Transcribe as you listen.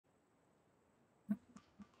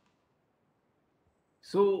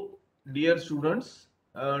So, dear students,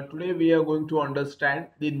 today we are going to understand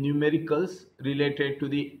the numericals related to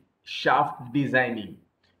the shaft designing,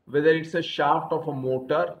 whether it's a shaft of a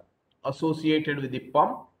motor associated with the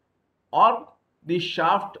pump or the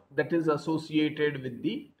shaft that is associated with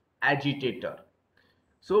the agitator.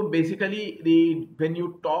 So basically, when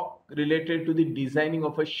you talk related to the designing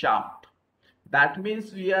of a shaft, that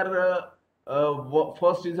means we are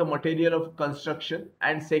first is a material of construction,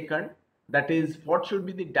 and second, that is what should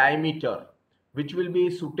be the diameter which will be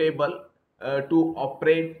suitable to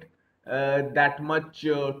operate that much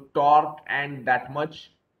torque and that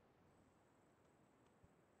much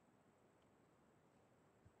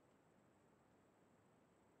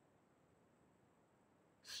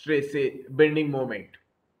stress bending moment.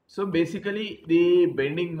 So basically, the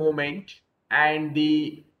bending moment and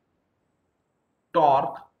the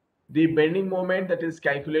torque, the bending moment that is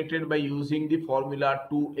calculated by using the formula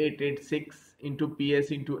 2886 into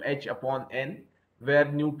PS into H upon N, where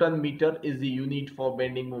Newton meter is the unit for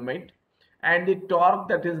bending moment, and the torque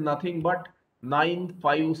that is nothing but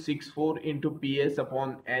 9564 into PS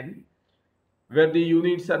upon N, where the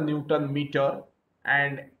units are Newton meter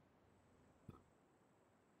and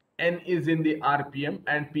N is in the RPM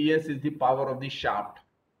and PS is the power of the shaft.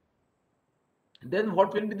 Then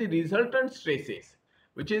what will be the resultant stresses,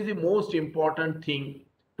 which is the most important thing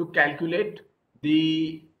to calculate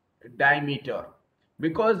the diameter,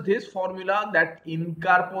 because this formula that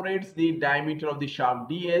incorporates the diameter of the shaft,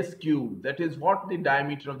 ds cube, that is what the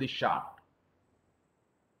diameter of the shaft.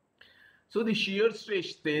 So the shear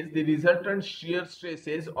stress says the resultant shear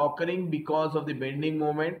stresses occurring because of the bending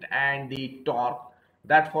moment and the torque,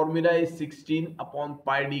 that formula is 16 upon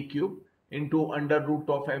pi d cube into under root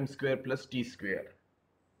of m square plus t square.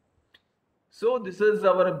 So this is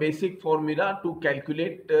our basic formula to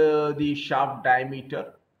calculate the shaft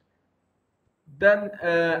diameter. Then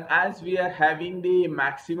as we are having the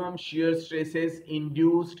maximum shear stresses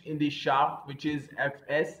induced in the shaft, which is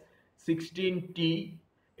Fs 16T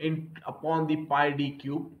upon the pi d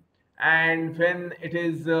cube, and when it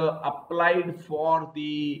is applied for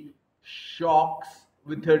the shocks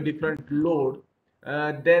with a different load,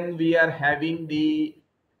 then we are having the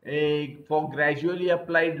for gradually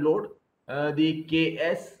applied load, the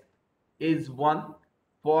Ks is 1.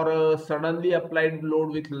 For a suddenly applied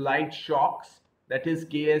load with light shocks, that is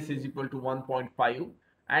Ks is equal to 1.5,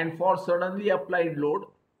 and for suddenly applied load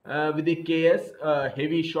with the Ks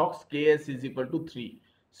heavy shocks, Ks is equal to 3.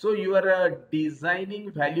 So your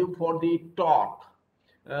designing value for the torque,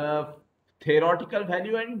 uh, theoretical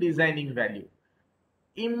value and designing value,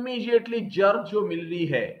 immediately jerk जो मिल रही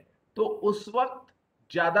है तो उस वक्त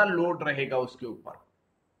ज्यादा load रहेगा उसके ऊपर,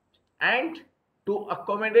 and to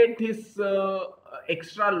accommodate this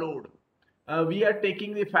extra load, we are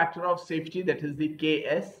taking the factor of safety, that is the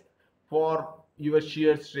Ks, for your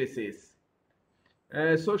shear stresses.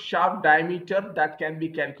 So shaft diameter that can be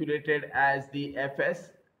calculated as the Fs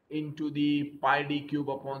into the pi d cube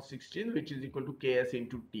upon 16, which is equal to Ks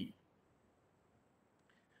into T.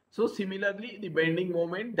 So similarly, the bending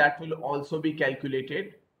moment that will also be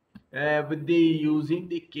calculated with the using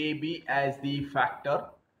the Kb as the factor,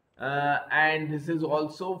 and this is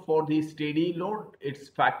also for the steady load, its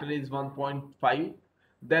factor is 1.5.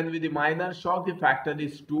 Then with the minor shock the factor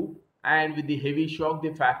is 2, and with the heavy shock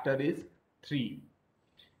the factor is 3.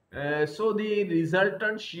 So the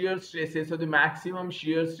resultant shear stresses, so the maximum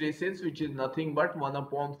shear stresses, which is nothing but 1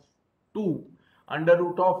 upon 2 under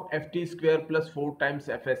root of ft square plus 4 times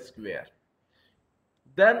fs square.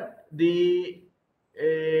 Then the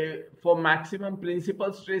for maximum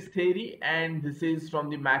principal stress theory, and this is from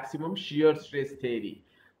the maximum shear stress theory.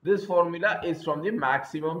 This formula is from the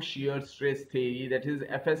maximum shear stress theory, that is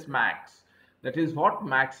Fs max. That is what?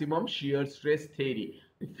 Maximum shear stress theory.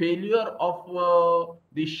 The failure of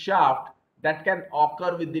the shaft that can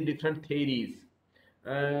occur with the different theories.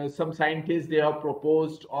 Some scientists, they have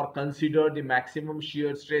proposed or considered the maximum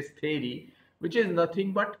shear stress theory, which is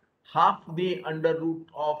nothing but half the under root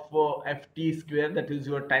of ft square, that is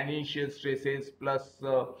your tangential stresses, plus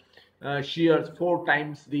shears 4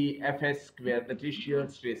 times the fs square, that is shear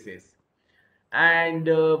stresses. And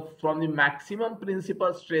from the maximum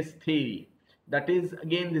principal stress theory, that is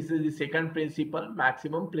again this is the second principle,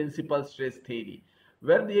 maximum principal stress theory,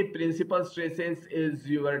 where the principal stresses is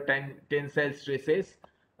your tensile stresses.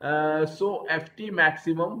 So ft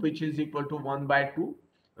maximum, which is equal to 1 by 2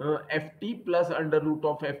 ft plus under root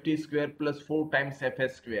of ft square plus 4 times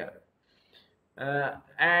fs square.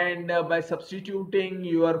 And by substituting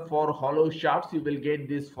your for hollow shafts, you will get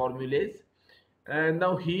these formulas. And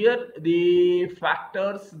now here the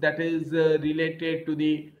factors that is related to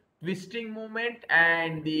the twisting moment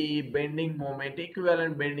and the bending moment,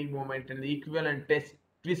 equivalent bending moment and the equivalent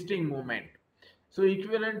twisting moment. So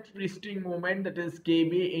equivalent twisting moment, that is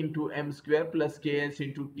kb into m square plus ks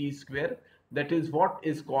into t square, that is what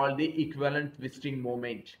is called the equivalent twisting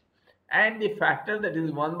moment. And the factor, that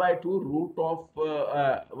is 1 by 2 root of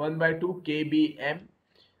 1 by 2 kbm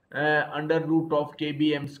under root of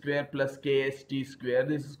kbm square plus kst square.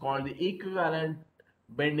 This is called the equivalent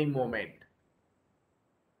bending moment.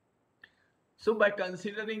 So by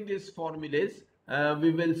considering these formulas,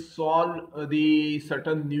 we will solve the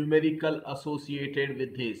certain numerical associated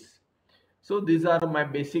with this. So these are my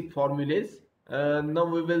basic formulas. Now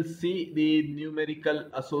we will see the numerical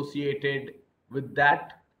associated with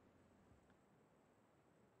that.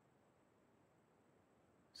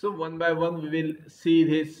 So one by one we will see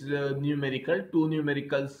this numerical. Two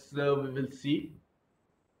numericals we will see.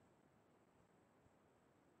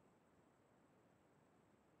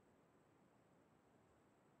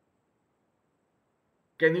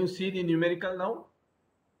 Can you see the numerical now?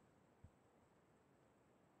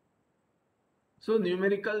 So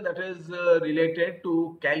numerical, that is related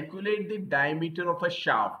to calculate the diameter of a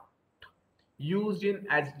shaft used in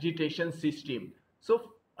agitation system.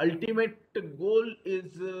 So ultimate goal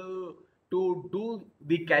is to do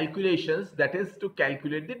the calculations, that is to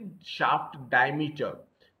calculate the shaft diameter.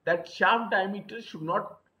 That shaft diameter should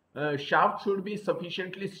not shaft should be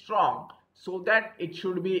sufficiently strong so that it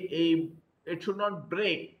should be it should not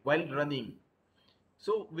break while running.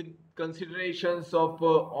 So with considerations of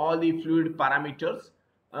all the fluid parameters,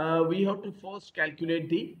 we have to first calculate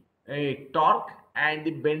the torque and the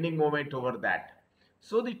bending moment over that.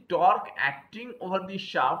 So the torque acting over the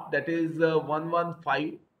shaft, that is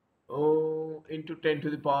 115 into 10 to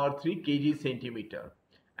the power 3 kg centimeter.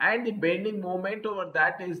 And the bending moment over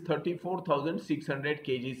that is 34,600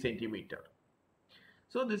 kg centimeter.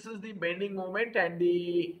 So this is the bending moment and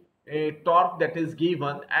the torque that is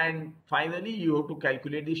given, and finally you have to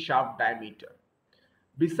calculate the shaft diameter.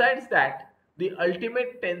 Besides that, the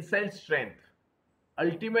ultimate tensile strength,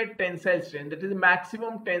 that is the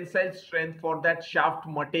maximum tensile strength for that shaft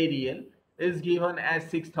material, is given as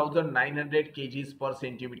 6,900 kgs per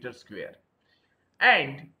centimeter square.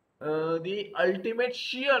 And the ultimate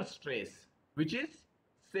shear stress, which is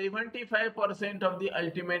 75% of the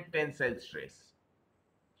ultimate tensile stress.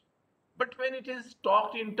 But when it is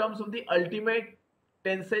talked in terms of the ultimate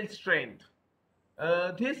tensile strength,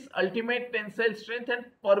 this ultimate tensile strength and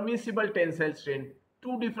permissible tensile strength,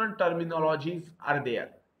 two different terminologies are there.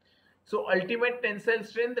 So ultimate tensile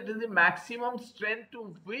strength, that is the maximum strength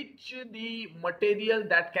to which the material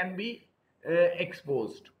that can be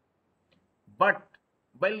exposed. But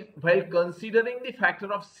while considering the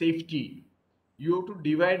factor of safety, you have to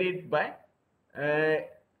divide it by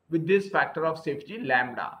with this factor of safety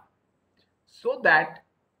lambda, so that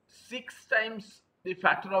 6 times the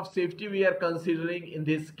factor of safety we are considering in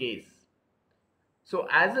this case. So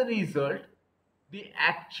as a result, the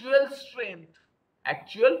actual strength,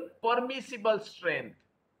 actual permissible strength,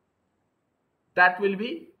 that will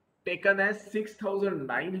be taken as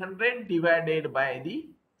 6,900 divided by the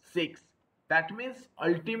 6. That means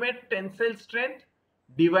ultimate tensile strength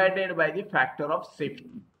divided by the factor of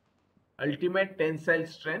safety. Ultimate tensile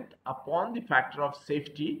strength upon the factor of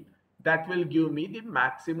safety, that will give me the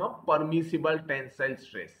maximum permissible tensile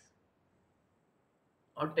stress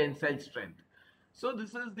or tensile strength. So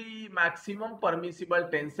this is the maximum permissible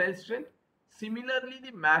tensile strength. Similarly,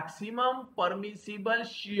 the maximum permissible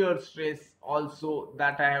shear stress also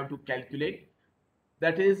that I have to calculate,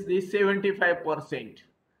 that is the 75%.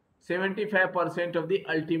 75% of the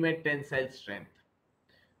ultimate tensile strength.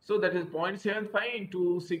 So that is 0.75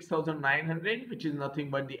 into 6,900, which is nothing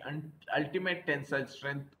but the ultimate tensile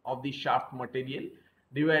strength of the shaft material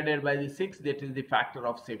divided by the 6, that is the factor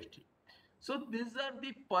of safety. So these are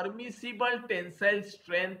the permissible tensile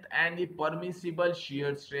strength and the permissible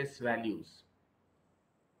shear stress values.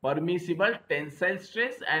 Permissible tensile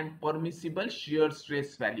stress and permissible shear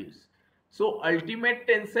stress values. So ultimate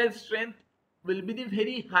tensile strength will be the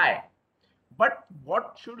very high. But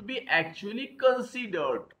what should be actually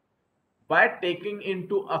considered by taking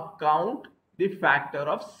into account the factor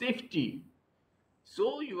of safety?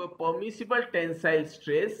 So your permissible tensile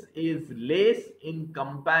stress is less in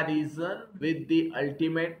comparison with the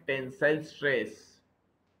ultimate tensile stress.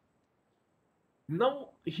 Now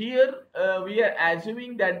here we are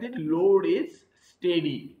assuming that the load is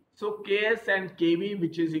steady. So Ks and Kv,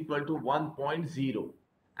 which is equal to 1.0,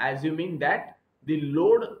 assuming that the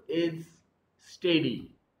load is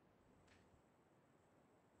steady.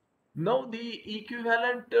 Now the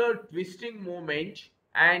equivalent twisting moment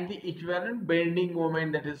and the equivalent bending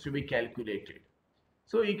moment that is to be calculated.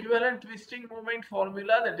 So equivalent twisting moment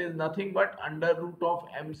formula, that is nothing but under root of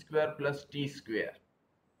m square plus t square.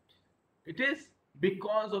 It is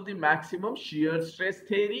because of the maximum shear stress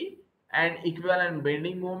theory and equivalent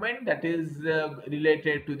bending moment, that is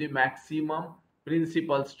related to the maximum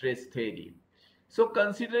principal stress theory. So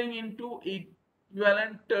considering into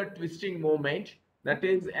equivalent twisting moment, that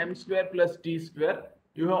is m square plus t square,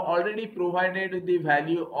 you have already provided the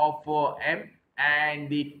value of m and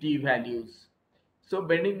the t values. So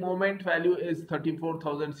bending moment value is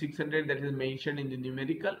 34,600, that is mentioned in the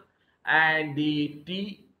numerical, and the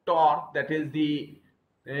T torque, that is the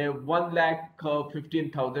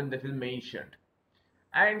 1,15,000, that is mentioned.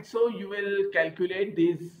 And so you will calculate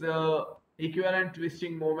this equivalent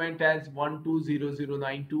twisting moment as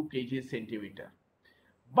 120092 kg centimeter.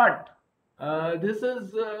 But this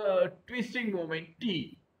is twisting moment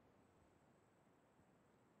T.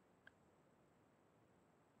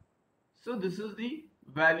 So this is the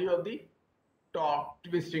value of the torque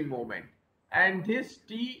twisting moment, and this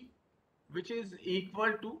T, which is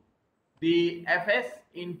equal to the Fs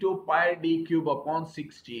into pi d cube upon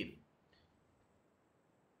 16.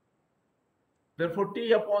 Therefore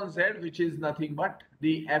T upon Z, which is nothing but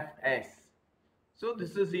the Fs. So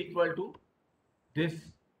this is equal to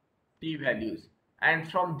this T values, and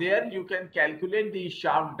from there you can calculate the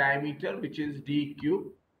shaft diameter, which is d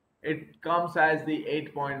cube. It comes as the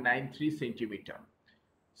 8.93 centimeter.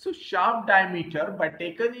 So shaft diameter, by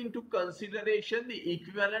taking into consideration the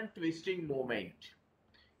equivalent twisting moment,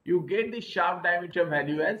 you get the shaft diameter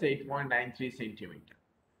value as 8.93 centimeter.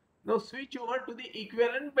 Now switch over to the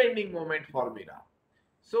equivalent bending moment formula.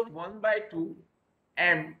 So 1 by 2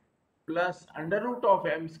 m plus under root of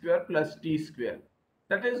m square plus t square.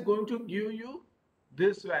 That is going to give you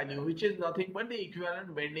this value, which is nothing but the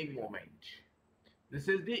equivalent bending moment. This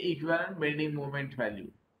is the equivalent bending moment value.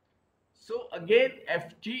 So again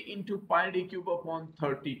Ft into pi d cube upon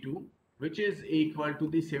 32, which is equal to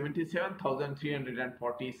the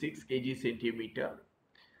 77,346 kg centimeter,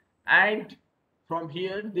 and from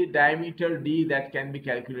here the diameter d, that can be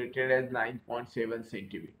calculated as 9.7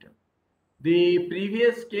 centimeter. The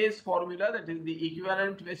previous case formula, that is the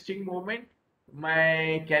equivalent twisting moment,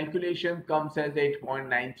 my calculation comes as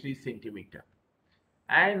 8.93 centimeter.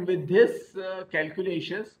 And with this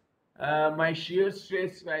calculations, my shear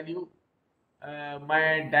stress value,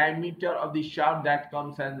 my diameter of the shaft, that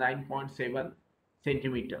comes as 9.7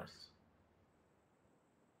 centimeters.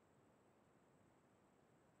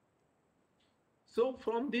 So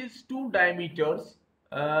from these two diameters,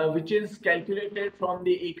 which is calculated from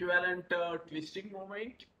the equivalent twisting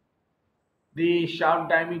moment, the shaft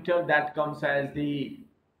diameter, that comes as the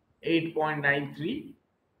 8.93,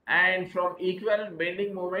 and from equivalent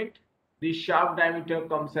bending moment, the shaft diameter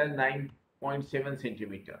comes as 9.7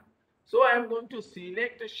 centimeter. So I am going to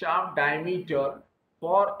select a shaft diameter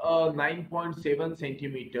for a 9.7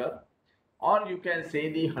 centimeter, or you can say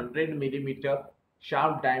the 100 millimeter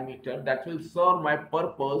shaft diameter, that will serve my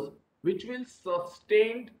purpose, which will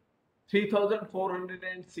sustain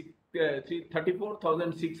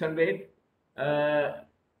 34,600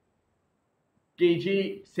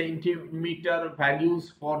 kg centimeter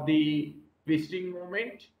values for the twisting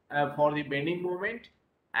moment, for the bending moment,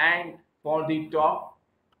 and for the torque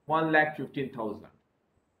 1,15,000.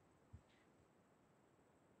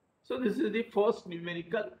 So this is the first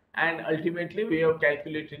numerical, and ultimately we have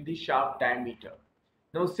calculated the shaft diameter.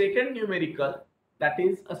 Now second numerical, that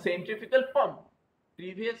is a centrifugal pump.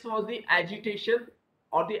 Previous was the agitation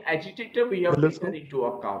or the agitator we have taken into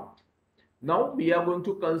account. Now we are going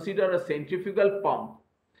to consider a centrifugal pump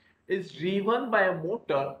is driven by a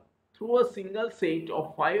motor through a single set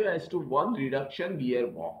of 5:1 reduction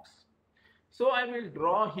gearbox. So I will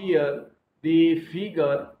draw here the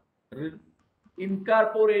figure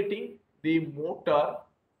incorporating the motor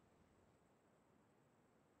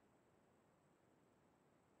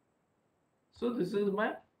So this is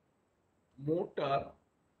my motor,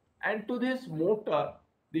 and to this motor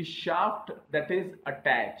the shaft that is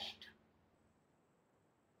attached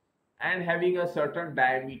and having a certain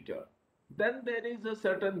diameter. Then there is a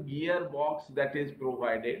certain gearbox that is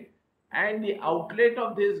provided, and the outlet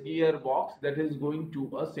of this gearbox that is going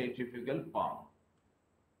to a centrifugal pump.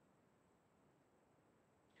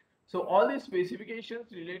 So all the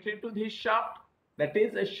specifications related to this shaft, that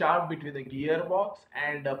is a shaft between the gearbox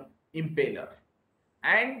and a impeller,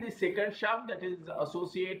 and the second shaft that is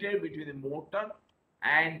associated between the motor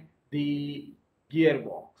and the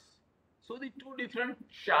gearbox. So the two different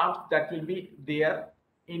shafts that will be there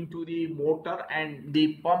into the motor and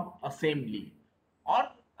the pump assembly, or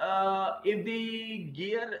if the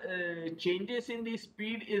gear changes in the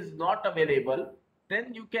speed is not available,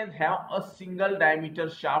 then you can have a single diameter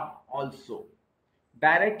shaft also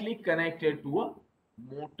directly connected to a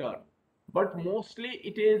motor. But mostly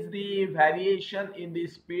it is the variation in the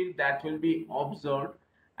speed that will be observed,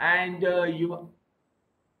 and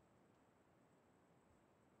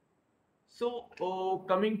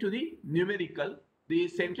coming to the numerical, the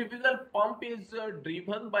centrifugal pump is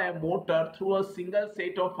driven by a motor through a single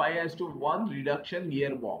set of 5:1 reduction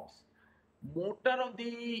gearbox. Motor of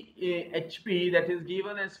the HP that is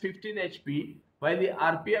given as 15 HP, while the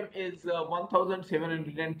RPM is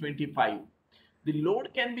 1725. The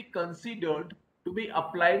load can be considered to be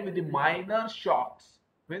applied with the minor shocks.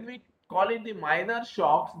 When we call it the minor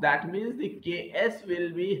shocks, that means the KS will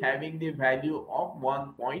be having the value of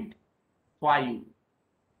 1.5.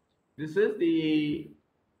 This is the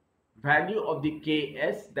value of the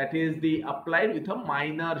Ks, that is the applied with a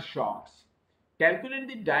minor shocks. Calculate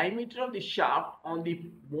the diameter of the shaft on the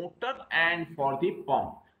motor and for the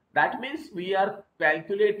pump. That means we are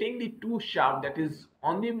calculating the two shaft, that is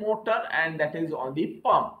on the motor and that is on the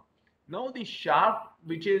pump. Now the shaft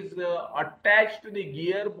which is attached to the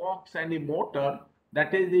gearbox and the motor,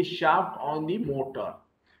 that is the shaft on the motor,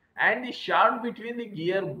 and the shaft between the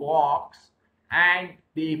gearbox and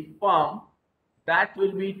the pump, that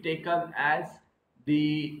will be taken as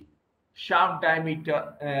the shaft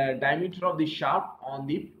diameter of the shaft on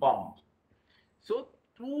the pump. So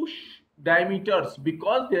two diameters,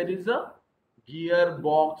 because there is a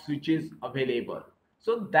gearbox which is available,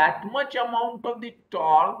 so that much amount of the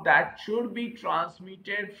torque that should be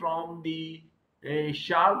transmitted from the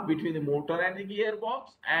shaft between the motor and the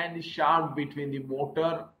gearbox, and the shaft between the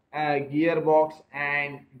motor, gearbox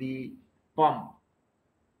and the pump.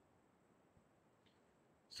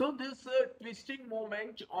 So this twisting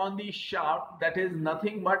moment on the shaft, that is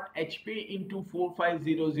nothing but HP into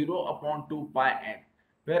 4500 upon 2 pi n,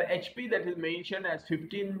 where HP that is mentioned as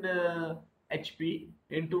 15 HP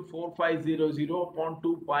into 4500 upon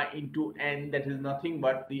 2 pi into n, that is nothing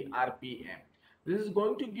but the RPM. This is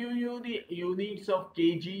going to give you the units of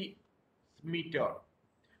kg meter.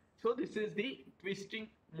 So this is the twisting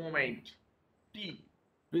moment T,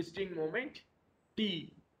 twisting moment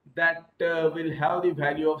T, that will have the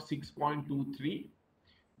value of 6.23.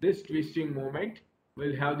 This twisting moment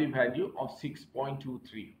will have the value of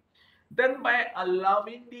 6.23. Then by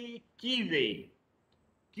allowing the keyway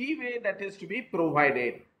that is to be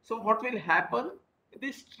provided, so what will happen?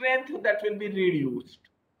 The strength that will be reduced,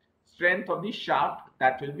 strength of the shaft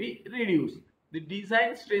that will be reduced, the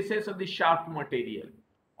design stresses of the shaft material,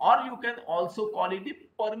 or you can also call it the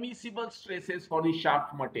permissible stresses for the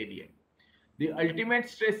shaft material. The ultimate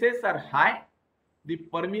stresses are high, the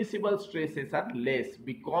permissible stresses are less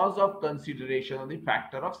because of consideration of the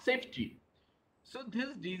factor of safety. So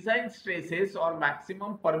these design stresses or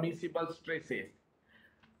maximum permissible stresses,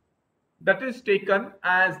 that is taken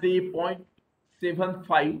as the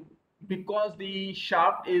 0.75, because the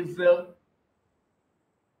shaft is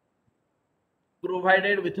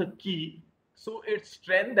provided with a key, so its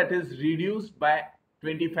strength that is reduced by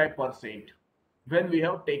 25%. When we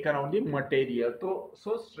have taken out the material,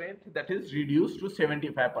 so strength that is reduced to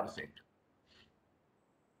 75%.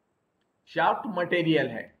 Shaft material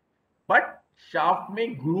है, but shaft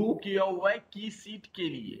में ग्रू किया हुआ है की seat के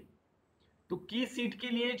लिए, तो की सीट के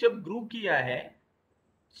लिए जब ग्रू किया है,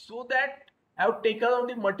 so that I have taken out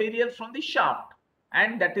the material from the shaft,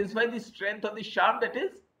 and that is why the strength of the shaft that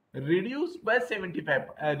is reduced by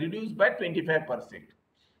 25%.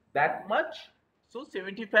 That much. So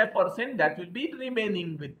 75% that will be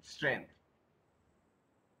remaining with strength.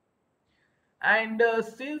 And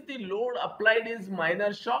since the load applied is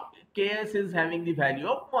minor shock, Ks is having the value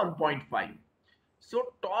of 1.5.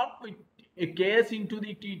 So torque with Ks into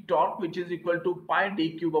the T torque, which is equal to pi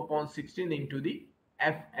d cube upon 16 into the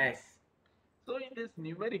Fs. So in this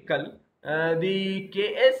numerical, the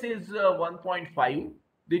Ks is 1.5.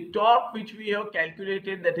 The torque which we have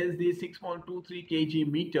calculated, that is the 6.23 kg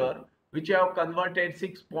meter, which I have converted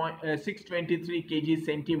 623 kg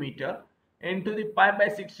centimeter into the pi by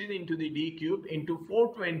 16 into the d cube into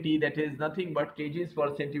 420, that is nothing but kgs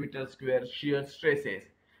per centimeter square shear stresses,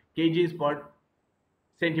 kgs per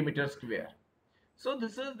centimeter square. So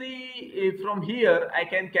this is the, from here I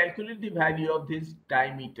can calculate the value of this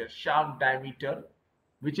diameter, shaft diameter,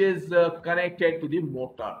 which is connected to the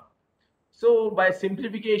motor. So by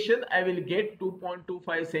simplification, I will get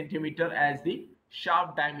 2.25 centimeter as the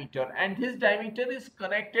shaft diameter, and this diameter is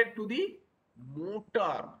connected to the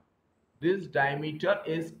motor. This diameter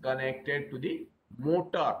is connected to the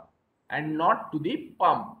motor and not to the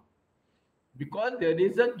pump, because there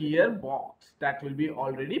is a gearbox that will be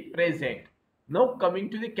already present. Now coming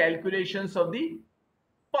to the calculations of the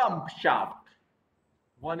pump shaft.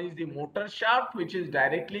 One is the motor shaft, which is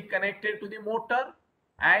directly connected to the motor,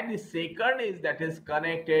 and the second is that is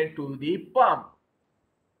connected to the pump.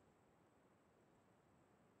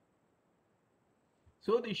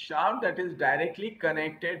 So the shaft that is directly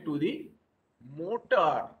connected to the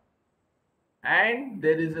motor, and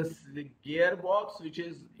there is a gearbox which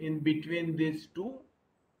is in between these two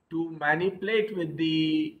to manipulate with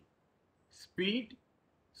the speed.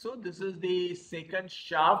 So this is the second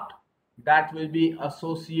shaft that will be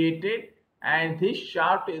associated, and this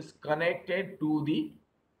shaft is connected to the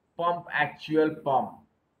actual pump.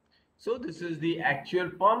 So this is the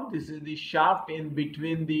actual pump, this is the shaft in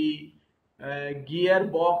between the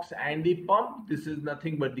gearbox and the pump. This is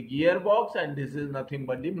nothing but the gearbox, and this is nothing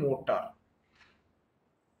but the motor.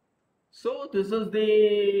 So this is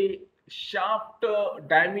the shaft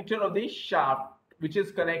diameter of the shaft which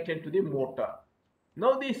is connected to the motor.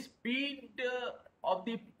 Now the speed of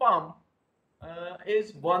the pump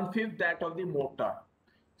is 1/5 that of the motor.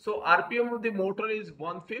 So RPM of the motor is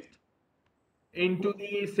 1/5 into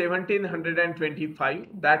the 1725,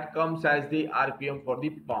 that comes as the RPM for the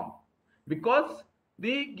pump, because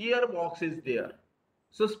the gearbox is there.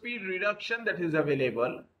 So speed reduction that is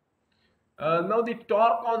available. Now the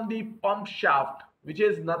torque on the pump shaft, which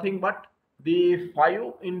is nothing but the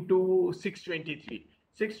 5 into 623.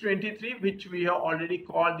 623, which we have already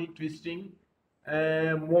called the twisting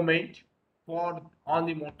moment for on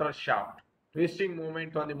the motor shaft. Twisting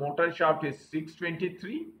moment on the motor shaft is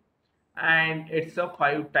 623, and it's a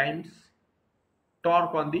 5 times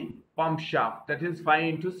torque on the pump shaft, that is 5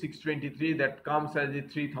 into 623, that comes as the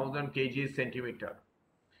 3000 kg centimeter.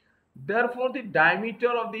 Therefore, the diameter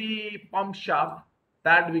of the pump shaft,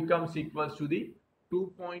 that becomes equals to the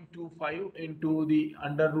 2.25 into the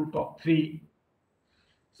under root of 3.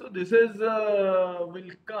 So this is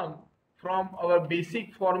will come from our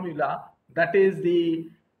basic formula, that is the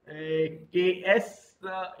Ks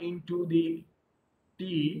into the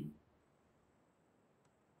T.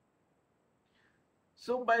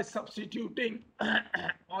 So by substituting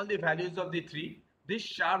all the values of the three, this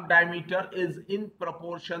shaft diameter is in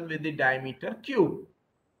proportion with the diameter Q.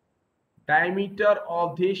 Diameter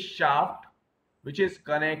of this shaft, which is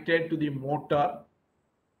connected to the motor,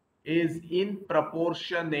 is in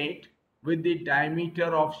proportionate with the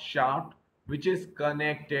diameter of shaft which is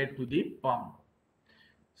connected to the pump.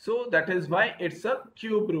 So that is why it's a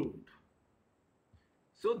cube root.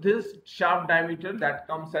 So this shaft diameter, that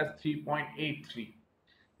comes as 3.83.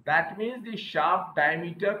 That means the shaft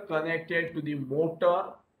diameter connected to the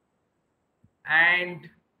motor and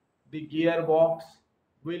the gearbox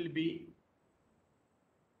will be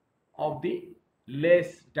of the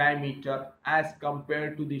less diameter as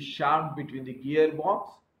compared to the shaft between the gearbox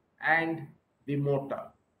and the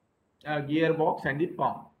motor, gearbox and the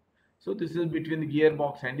pump. So this is between the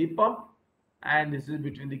gearbox and the pump, and this is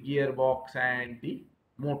between the gearbox and the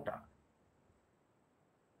motor.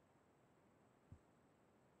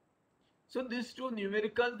 So these two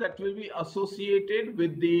numericals that will be associated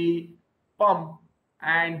with the pump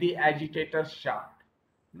and the agitator shaft.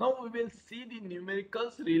 Now we will see the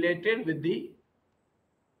numericals related with the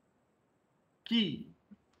key.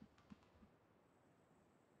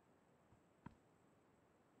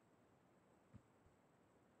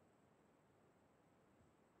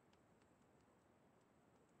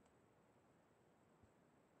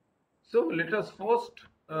 So let us first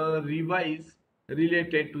revise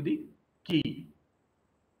related to the key.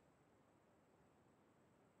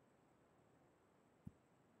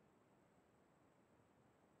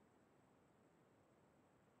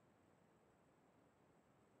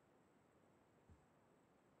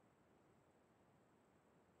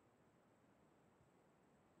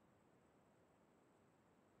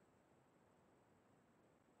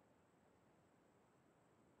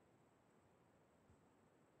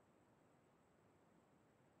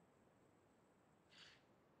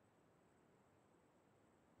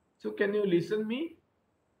 So can you listen me?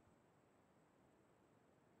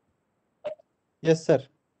 Yes, sir.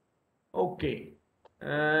 Okay.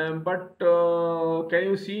 But can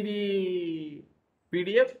you see the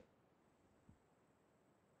PDF?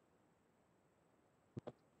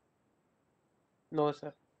 No,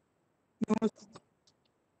 sir.